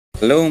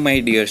Hello my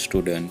dear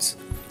students,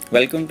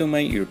 welcome to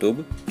my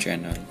YouTube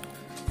channel.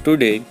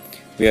 Today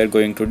we are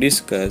going to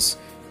discuss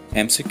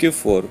MCQ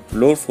for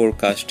load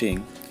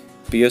forecasting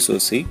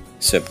PSOC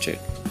subject.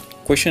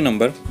 Question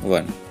number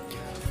 1.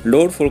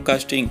 Load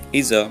forecasting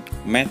is a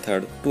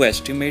method to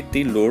estimate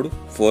the load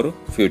for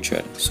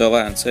future. So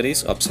our answer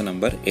is option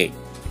number A.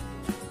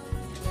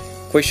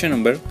 Question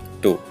number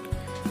 2.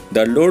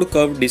 The load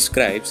curve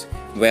describes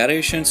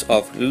variations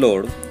of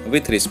load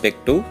with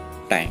respect to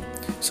time.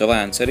 So our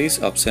answer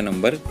is option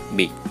number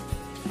B.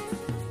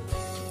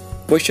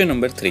 Question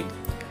number 3.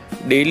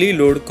 Daily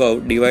load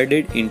curve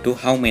divided into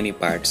how many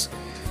parts?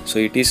 So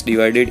it is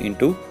divided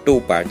into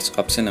 2 parts.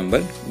 Option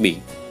number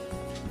B.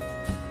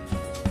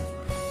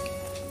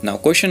 Now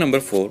question number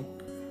 4.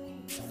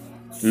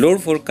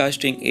 Load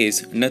forecasting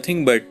is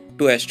nothing but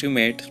to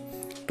estimate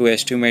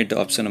the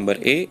option number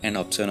A and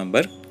option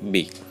number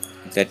B.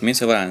 That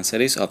means our answer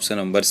is option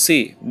number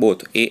C,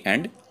 both A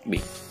and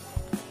B.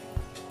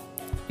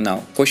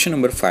 Now question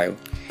number 5.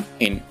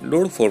 In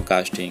load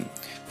forecasting,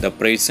 the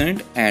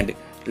present and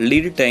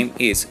lead time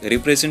is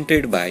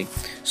represented by,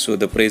 so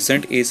the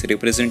present is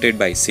represented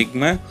by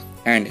sigma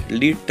and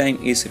lead time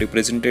is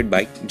represented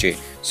by J.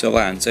 So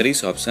our answer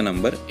is option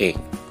number A.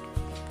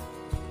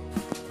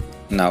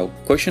 Now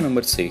question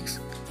number 6.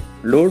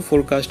 Load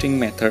forecasting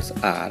methods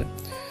are,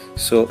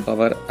 so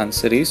our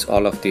answer is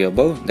all of the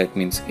above, that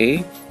means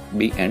A,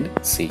 B and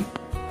C.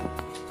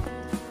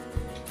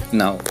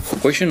 Now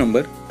question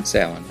number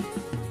 7.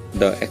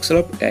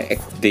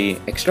 The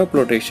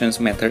extrapolation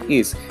method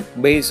is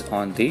based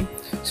on the,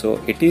 so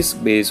it is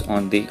based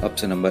on the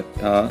option number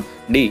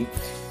D,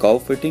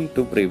 curve fitting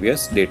to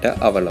previous data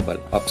available.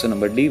 Option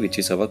number D, which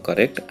is our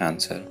correct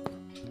answer.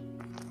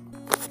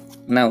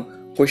 Now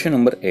question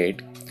number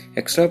 8.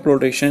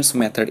 Extrapolation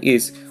method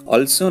is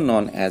also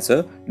known as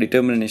a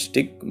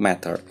deterministic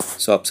method.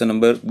 So option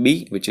number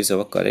B, which is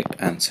our correct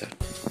answer.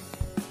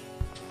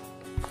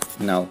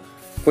 Now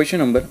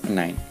question number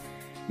 9.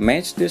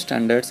 Match the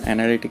standards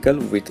analytical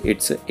with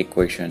its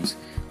equations.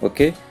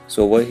 Okay,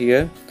 so over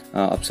here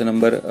option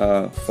number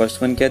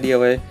first one क्या दिया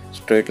हुआ है?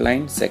 Straight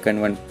line,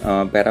 second one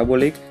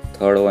parabolic,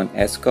 third one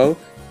S curve,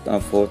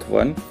 fourth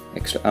one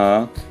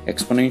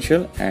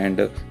exponential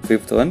and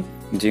fifth one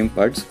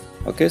Gimpertz.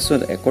 Okay,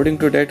 so according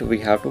to that we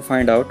have to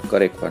find out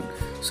correct one.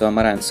 So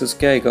हमारा answers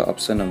क्या आएगा?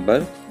 Option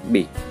number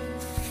B.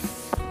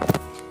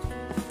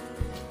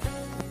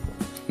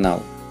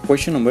 Now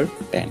question number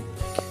 10.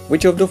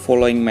 Which of the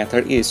following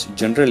method is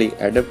generally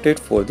adopted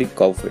for the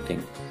curve fitting?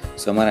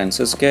 So हमारा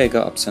answers क्या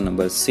आएगा? Option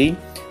number C,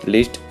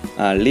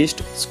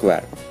 least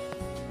square.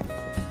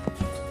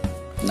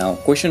 Now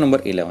question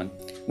number 11.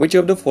 Which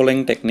of the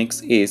following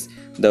techniques is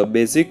the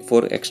basic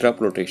for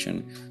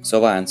extrapolation?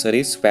 So our answer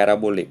is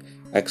parabolic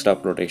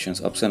extrapolation.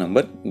 Option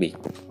number B.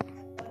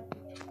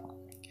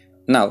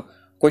 Now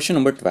question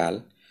number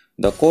 12.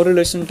 The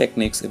correlation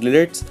techniques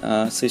relates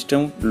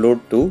system load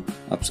to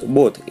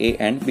both A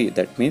and B.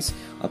 That means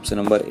option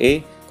number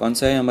A कौन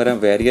सा है हमारा?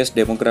 various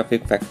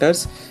demographic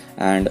factors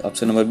and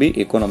option number B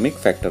economic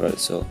factor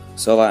also.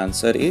 So our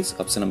answer is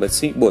option number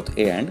C, both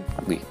A and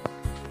B.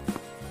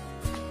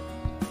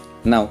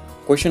 Now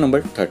question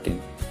number 13.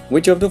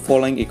 Which of the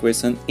following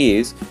equation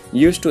is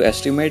used to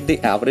estimate the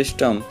average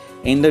term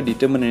in the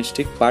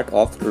deterministic part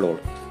of load?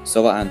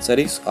 So our answer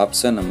is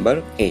option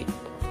number A.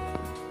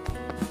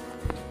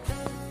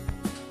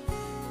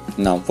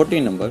 Now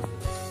 14 number.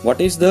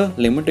 What is the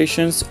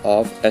limitations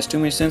of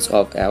estimations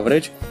of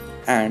average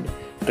and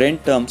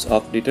trend terms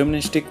of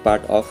deterministic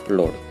part of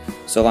load?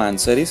 So our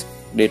answer is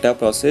data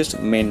processed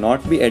may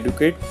not be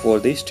adequate for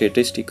the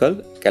statistical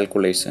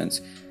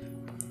calculations.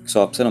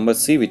 So option number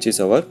C, which is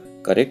our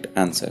correct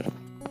answer.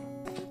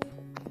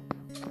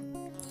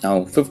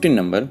 Now 15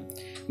 number.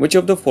 Which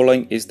of the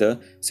following is the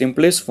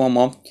simplest form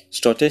of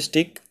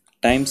stochastic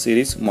time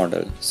series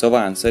model? So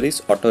our answer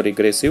is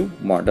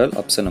autoregressive model.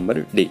 Option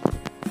number D.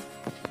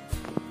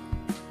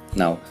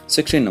 Now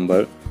 16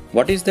 number.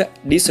 What is the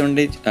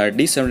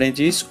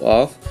disadvantages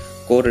of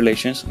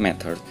correlation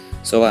method?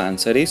 So our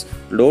answer is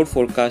load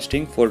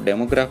forecasting for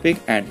demographic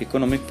and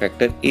economic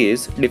factor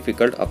is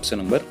difficult. Option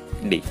number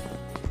D.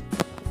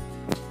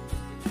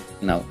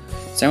 Now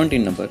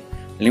 17 number.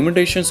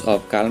 Limitations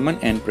of Kalman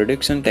and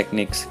prediction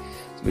techniques,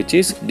 which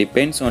is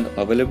depends on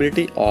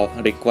availability of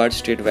required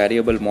state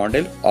variable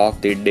model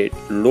of the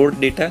load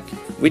data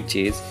which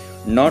is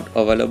not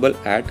available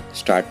at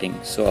starting.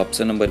 So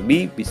option number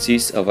B, which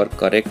is our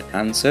correct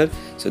answer.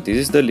 So this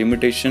is the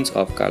limitations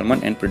of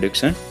Kalman and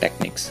prediction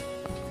techniques.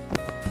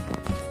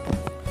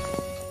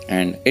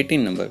 And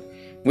 18 number.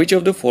 Which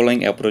of the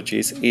following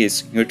approaches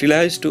is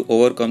utilized to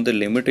overcome the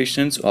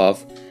limitations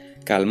of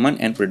Kalman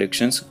and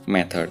predictions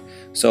method?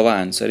 So our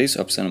answer is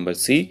option number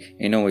C,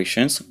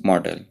 innovations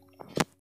model.